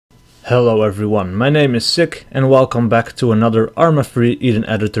Hello everyone, my name is Sick and welcome back to another ArmA free Eden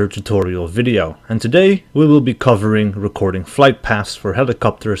editor tutorial video. And today we will be covering recording flight paths for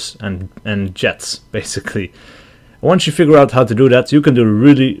helicopters and jets, basically. Once you figure out how to do that, you can do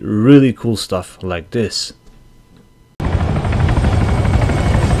really cool stuff like this.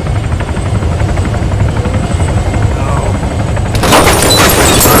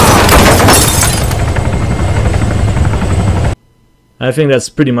 I think that's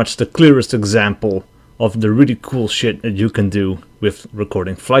pretty much the clearest example of the really cool shit that you can do with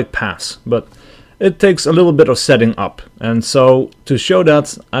recording flight paths, but it takes a little bit of setting up. And so to show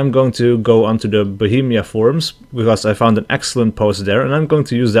that, I'm going to go onto the Bohemia forums because I found an excellent post there, and I'm going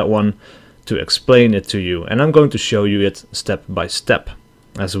to use that one to explain it to you, and I'm going to show you it step by step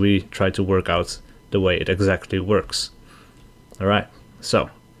as we try to work out the way it exactly works. Alright,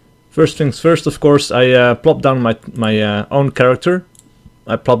 so first things first, of course, I plopped down my own character.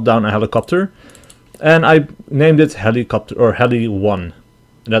 I plopped down a helicopter and I named it helicopter or heli1.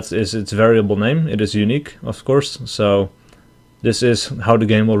 That is its variable name. It is unique, of course, so this is how the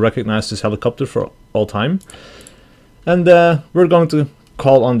game will recognize this helicopter for all time. And we're going to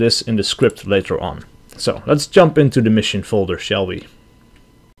call on this in the script later on. So let's jump into the mission folder, shall we?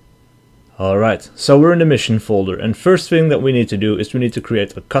 Alright, so we're in the mission folder, and first thing that we need to do is we need to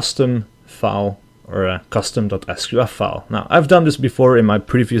create a custom file or a custom.sqf file. Now, I've done this before in my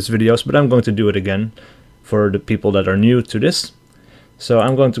previous videos, but I'm going to do it again for the people that are new to this. So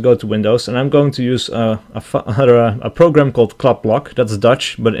I'm going to go to Windows, and I'm going to use a program called Klapblok. That's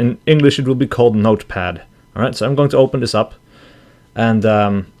Dutch, but in English it will be called Notepad. Alright, so I'm going to open this up, and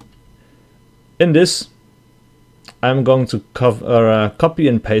in this I'm going to copy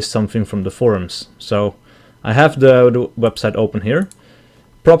and paste something from the forums. So I have the website open here.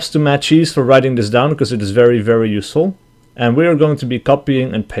 Props to Matt Cheese for writing this down because it is very useful. And we are going to be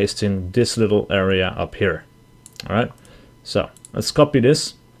copying and pasting this little area up here. Alright, so let's copy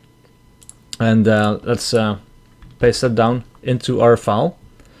this and let's paste that down into our file.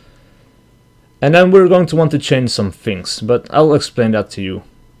 And then we're going to want to change some things, but I'll explain that to you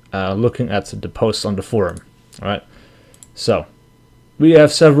looking at the post on the forum. Alright, so we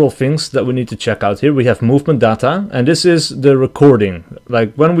have several things that we need to check out here. We have movement data, and this is the recording.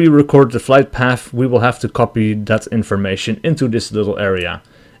 Like when we record the flight path, we will have to copy that information into this little area.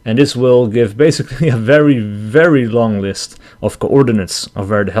 And this will give basically a very long list of coordinates of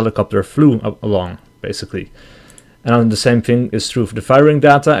where the helicopter flew along, basically. And the same thing is true for the firing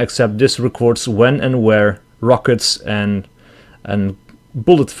data, except this records when and where rockets and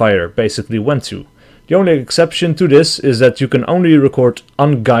bullet fire basically went to. The only exception to this is that you can only record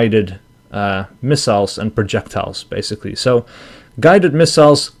unguided missiles and projectiles, basically. So guided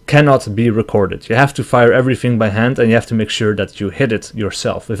missiles cannot be recorded. You have to fire everything by hand, and you have to make sure that you hit it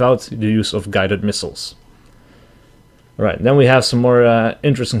yourself without the use of guided missiles. Alright, then we have some more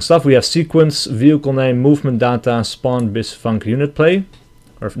interesting stuff. We have sequence, vehicle name, movement data, spawn, bis, func, unit play.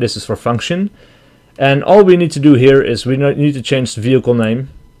 Or this is for function. And all we need to do here is we need to change the vehicle name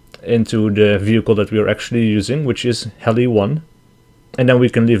into the vehicle that we are actually using, which is heli1, and then we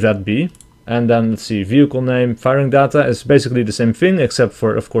can leave that be. And then let's see, vehicle name, firing data is basically the same thing, except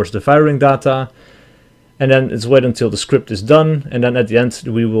for of course the firing data. And then it's wait until the script is done, and then at the end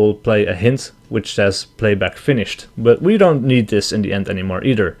we will play a hint which says playback finished. But we don't need this in the end anymore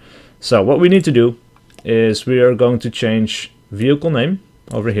either. So what we need to do is we are going to change vehicle name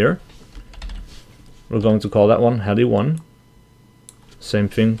over here. We're going to call that one heli1. Same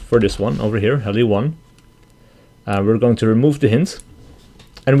thing for this one over here, heli1. We're going to remove the hint.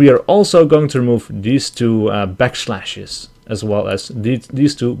 And we are also going to remove these two backslashes, as well as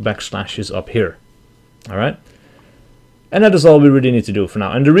these two backslashes up here. Alright? And that is all we really need to do for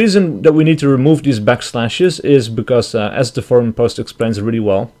now. And the reason that we need to remove these backslashes is because, as the forum post explains really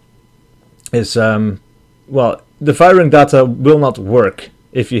well, is, well, the firing data will not work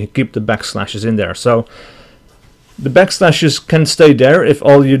if you keep the backslashes in there. So the backslashes can stay there if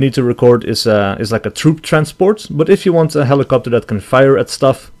all you need to record is like a troop transport, but if you want a helicopter that can fire at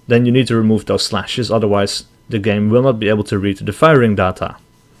stuff, then you need to remove those slashes, otherwise the game will not be able to read the firing data.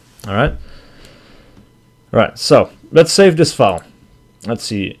 Alright? Alright, so let's save this file. Let's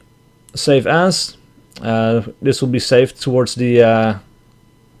see, save as, this will be saved towards the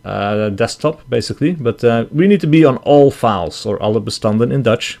desktop basically, but we need to be on all files, or alle bestanden in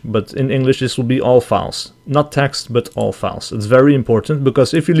Dutch, but in English this will be all files, not text but all files. It's very important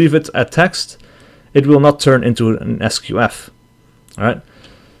because if you leave it at text, it will not turn into an SQF. Alright,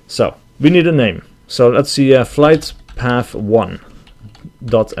 so we need a name. So let's see, flight path 1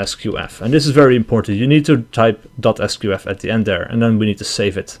 .sqf, and this is very important. You need to type .sqf at the end there, and then we need to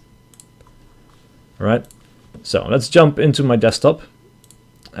save it. Alright, so let's jump into my desktop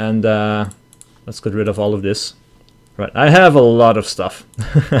and let's get rid of all of this. Right, I have a lot of stuff.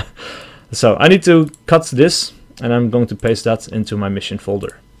 So I need to cut this and I'm going to paste that into my mission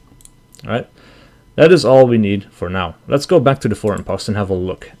folder. Alright, that is all we need for now. Let's go back to the forum post and have a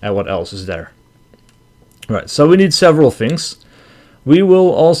look at what else is there. Right, so we need several things. We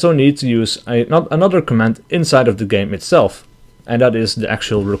will also need to use another command inside of the game itself, and that is the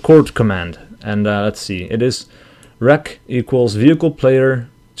actual record command. And let's see, it is rec equals vehicle player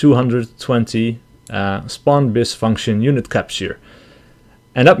 220 spawn bis function unit capture.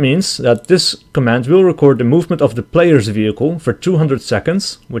 And that means that this command will record the movement of the player's vehicle for 200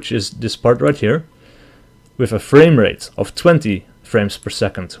 seconds, which is this part right here, with a frame rate of 20 frames per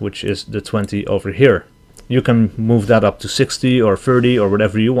second, which is the 20 over here. You can move that up to 60 or 30 or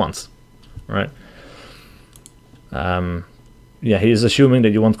whatever you want, right? Yeah, he is assuming that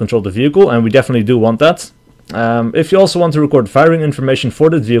you want to control the vehicle, and we definitely do want that. If you also want to record firing information for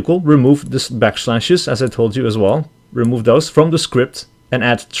the vehicle, remove the backslashes, as I told you as well. Remove those from the script and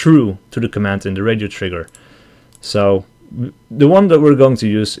add true to the command in the radio trigger. So the one that we're going to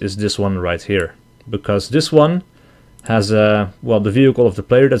use is this one right here, because this one has well, the vehicle of the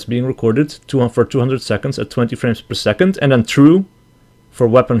player that's being recorded for 200 seconds at 20 frames per second, and then true for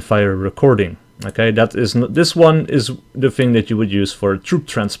weapon fire recording. Okay, that is this one is the thing that you would use for troop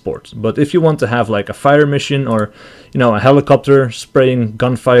transport. But if you want to have like a fire mission, or you know, a helicopter spraying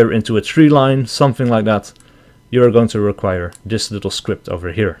gunfire into a tree line, something like that, you are going to require this little script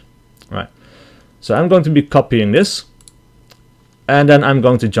over here. Right, so I'm going to be copying this, and then I'm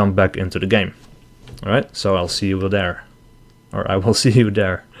going to jump back into the game. Alright, so I'll see you there, or I will see you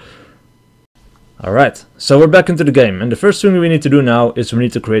there. Alright, so we're back into the game, and the first thing we need to do now is we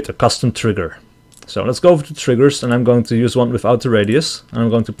need to create a custom trigger. So let's go over to triggers, and I'm going to use one without the radius, and I'm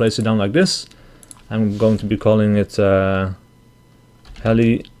going to place it down like this. I'm going to be calling it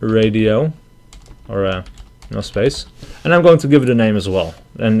heli radio, or no space, and I'm going to give it a name as well.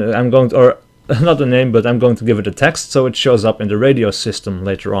 And I'm going to, or not a name, but I'm going to give it a text so it shows up in the radio system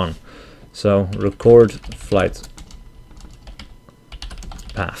later on. So record flight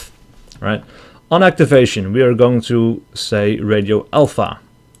path, right? On activation, we are going to say radio alpha,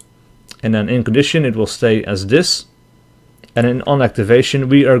 and then in condition it will stay as this, and then on activation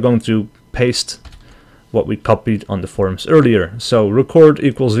we are going to paste what we copied on the forums earlier. So record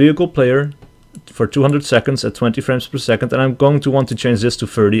equals vehicle player for 200 seconds at 20 frames per second, and I'm going to want to change this to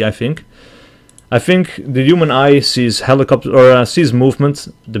 30, I think. I think the human eye sees helicopter or sees movement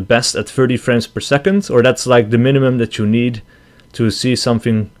the best at 30 frames per second, or that's like the minimum that you need to see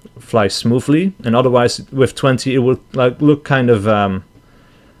something fly smoothly. And otherwise, with 20, it would like look kind of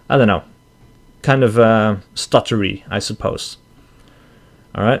I don't know, kind of stuttery, I suppose.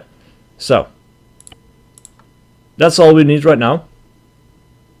 All right, so that's all we need right now.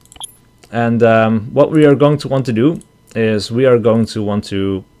 And what we are going to want to do is we are going to want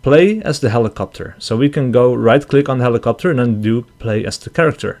to play as the helicopter. So we can go right click on the helicopter and then do play as the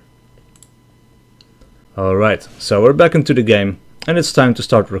character. Alright, so we're back into the game, and it's time to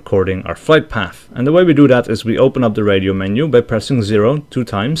start recording our flight path. And the way we do that is we open up the radio menu by pressing 0 2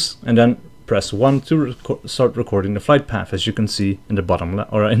 times, and then press 1 to start recording the flight path, as you can see in the bottom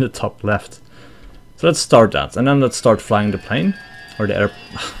or in the top left. So let's start that, and then let's start flying the plane, or the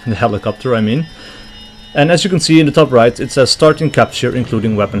helicopter, I mean. And as you can see in the top right, it says starting capture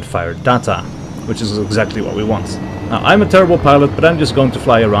including weapon fire data, which is exactly what we want. Now, I'm a terrible pilot, but I'm just going to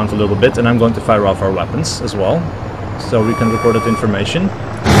fly around a little bit, and I'm going to fire off our weapons as well, so we can record that information.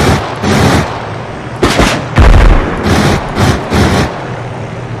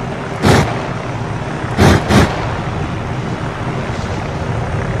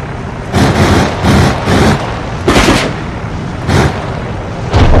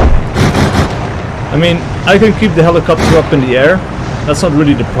 I mean, I can keep the helicopter up in the air. That's not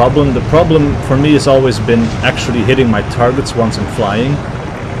really the problem. The problem for me has always been actually hitting my targets once I'm flying.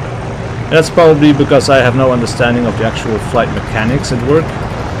 And that's probably because I have no understanding of the actual flight mechanics at work.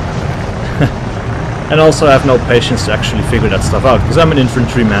 And also I have no patience to actually figure that stuff out, because I'm an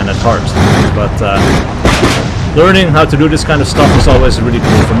infantryman at heart. But learning how to do this kind of stuff is always really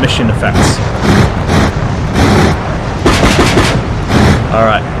cool for mission effects.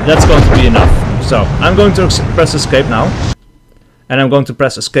 Alright, that's going to be enough. So I'm going to press escape now, and I'm going to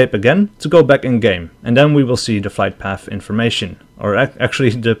press escape again to go back in game, and then we will see the flight path information, or actually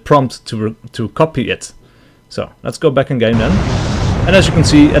the prompt to copy it. So let's go back in game then, and as you can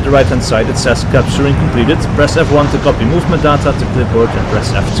see at the right hand side it says capturing completed. Press F1 to copy movement data to clipboard, and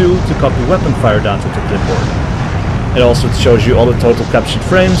press F2 to copy weapon fire data to clipboard. It also shows you all the total captured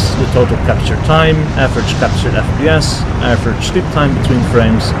frames, the total capture time, average captured FPS, average sleep time between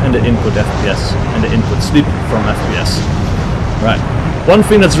frames, and the input FPS and the input sleep from FPS. Right. One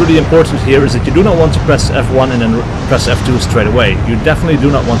thing that's really important here is that you do not want to press F1 and then press F2 straight away. You definitely do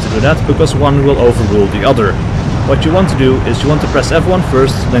not want to do that because one will overrule the other. What you want to do is you want to press F1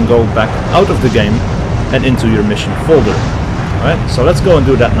 first, then go back out of the game and into your mission folder. Alright, so let's go and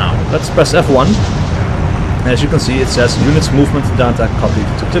do that now. Let's press F1. As you can see, it says units movement data copied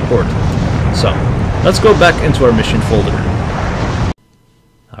to clipboard. So let's go back into our mission folder.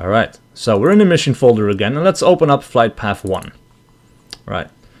 Alright, so we're in the mission folder again, and let's open up flight path 1. Right.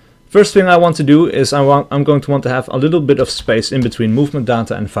 First thing I want to do is I'm going to want to have a little bit of space in between movement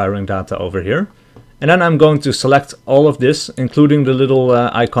data and firing data over here. And then I'm going to select all of this, including the little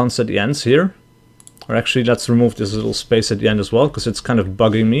icons at the ends here. Or actually, let's remove this little space at the end as well, because it's kind of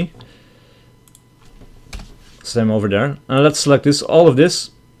bugging me. Same over there. And let's select this, all of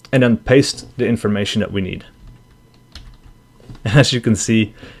this, and then paste the information that we need. And as you can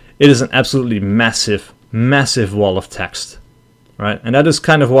see, it is an absolutely massive, massive wall of text. Right, and that is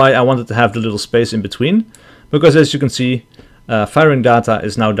kind of why I wanted to have the little space in between, because as you can see, firing data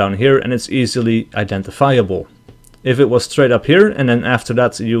is now down here and it's easily identifiable. If it was straight up here and then after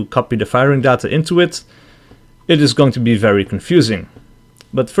that you copy the firing data into it, it is going to be very confusing.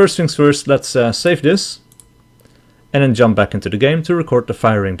 But first things first, let's save this and then jump back into the game to record the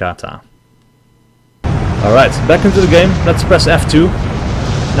firing data. Alright, back into the game, let's press F2.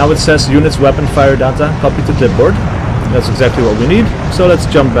 Now it says units weapon fire data copy to clipboard. That's exactly what we need, so let's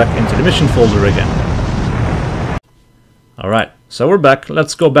jump back into the mission folder again. Alright, so we're back.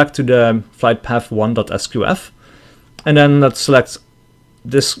 Let's go back to the flight path 1.sqf, and then let's select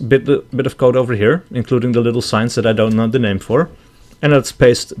this bit of code over here, including the little signs that I don't know the name for, and let's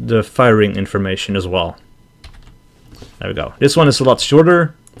paste the firing information as well. There we go. This one is a lot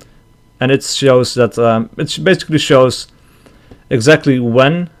shorter, and it shows that it basically shows exactly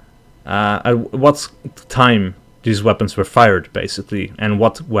when, at what time these weapons were fired, basically, and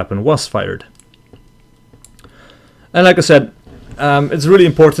what weapon was fired. And like I said, it's really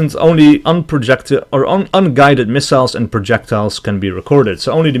important, only unprojected or unguided missiles and projectiles can be recorded.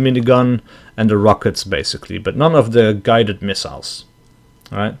 So only the minigun and the rockets, basically, but none of the guided missiles.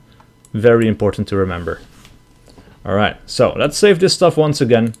 Alright, very important to remember. Alright, so let's save this stuff once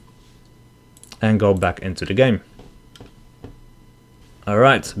again and go back into the game.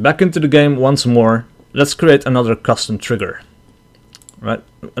 Alright, back into the game once more. Let's create another custom trigger, right?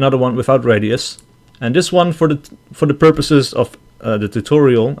 Another one without radius, and this one for the purposes of the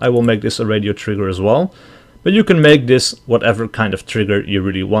tutorial, I will make this a radio trigger as well. But you can make this whatever kind of trigger you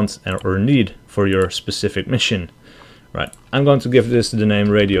really want or need for your specific mission, right? I'm going to give this the name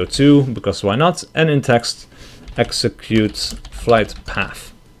radio 2 because why not? And in text, execute flight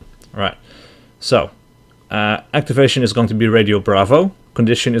path, right? So activation is going to be radio Bravo.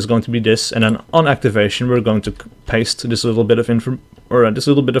 Condition is going to be this, and then on activation we're going to paste this little bit of this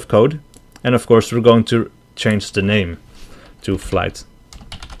little bit of code, and of course we're going to change the name to flight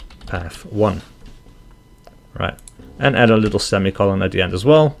path 1, right? And add a little semicolon at the end as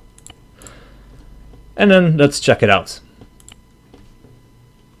well, and then let's check it out.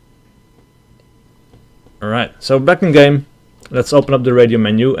 All right, so back in game, let's open up the radio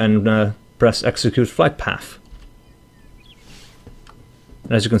menu and press execute flight path.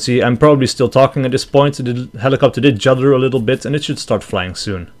 As you can see, I'm probably still talking at this point. The helicopter did judder a little bit and it should start flying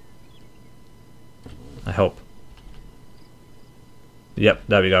soon. I hope. Yep,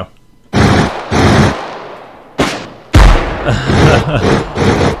 there we go.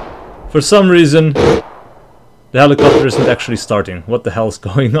 For some reason, the helicopter isn't actually starting. What the hell is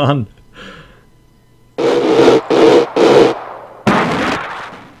going on?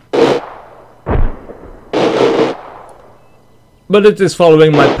 But it is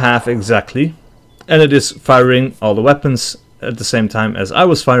following my path exactly, and it is firing all the weapons at the same time as I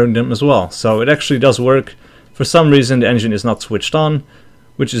was firing them as well. So it actually does work. For some reason the engine is not switched on,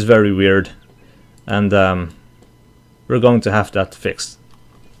 which is very weird, and we're going to have that fixed.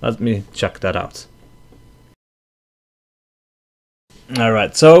 Let me check that out.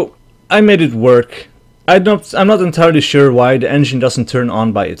 Alright, so I made it work. I'm not entirely sure why the engine doesn't turn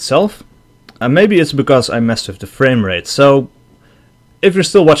on by itself. Maybe it's because I messed with the frame rate. So if you're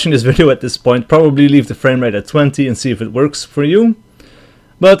still watching this video at this point, probably leave the frame rate at 20 and see if it works for you.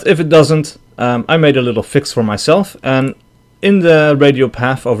 But if it doesn't, I made a little fix for myself, and in the radio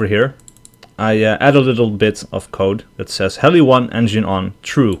path over here, I add a little bit of code that says Heli 1 engine on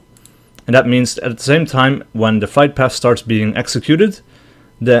true. And that means that at the same time when the flight path starts being executed,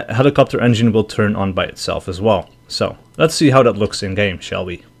 the helicopter engine will turn on by itself as well. So let's see how that looks in game, shall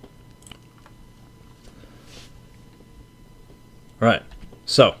we? Right,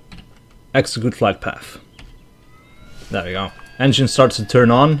 so execute flight path. There we go. Engine starts to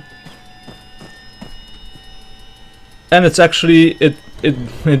turn on. And it's actually,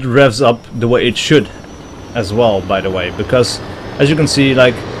 it revs up the way it should as well, by the way, because as you can see,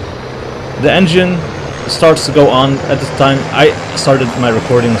 like, the engine starts to go on at the time I started my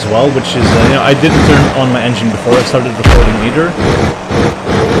recording as well, which is, you know, I didn't turn on my engine before I started recording either,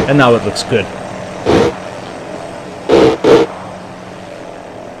 and now it looks good.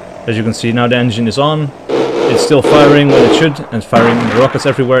 As you can see, now the engine is on. It's still firing when it should, and firing the rockets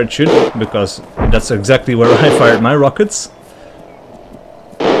everywhere it should, because that's exactly where I fired my rockets.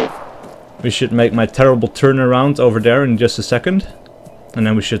 We should make my terrible turnaround over there in just a second, and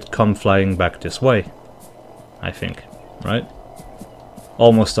then we should come flying back this way, I think, right?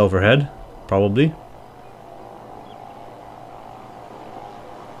 Almost overhead, probably.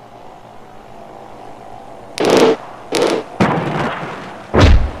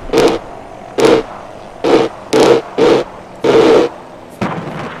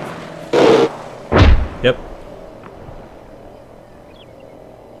 Yep.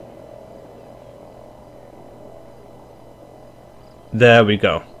 There we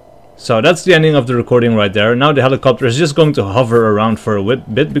go. So that's the ending of the recording right there. Now the helicopter is just going to hover around for a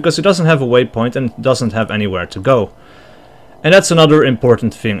bit because it doesn't have a waypoint and doesn't have anywhere to go. And that's another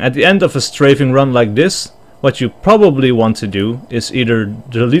important thing. At the end of a strafing run like this, what you probably want to do is either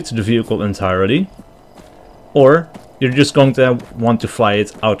delete the vehicle entirely, or you're just going to want to fly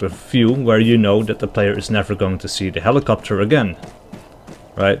it out of view where you know that the player is never going to see the helicopter again,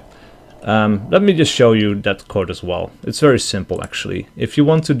 right? Let me just show you that code as well. It's very simple actually. If you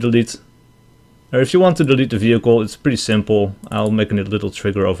want to delete the vehicle, it's pretty simple. I'll make a little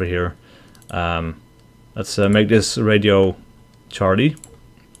trigger over here. Let's make this radio Charlie.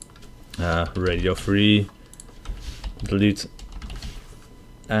 Radio free, delete.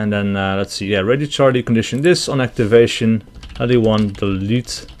 And then let's see, yeah, Radio Charlie, condition this on activation, heli1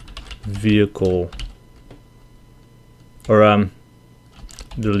 delete vehicle, or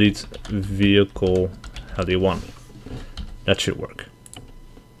delete vehicle heli1. That should work,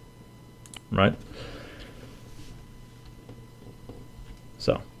 right?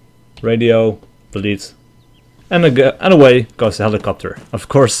 So, radio, delete, and away goes the helicopter. Of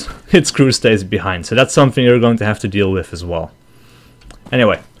course, its crew stays behind, so that's something you're going to have to deal with as well.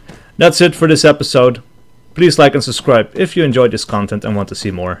 Anyway, that's it for this episode. Please like and subscribe if you enjoyed this content and want to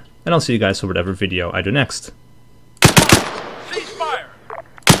see more. And I'll see you guys for whatever video I do next. Ceasefire!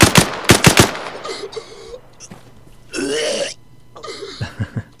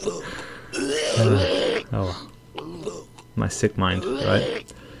 Oh, my sick mind, right?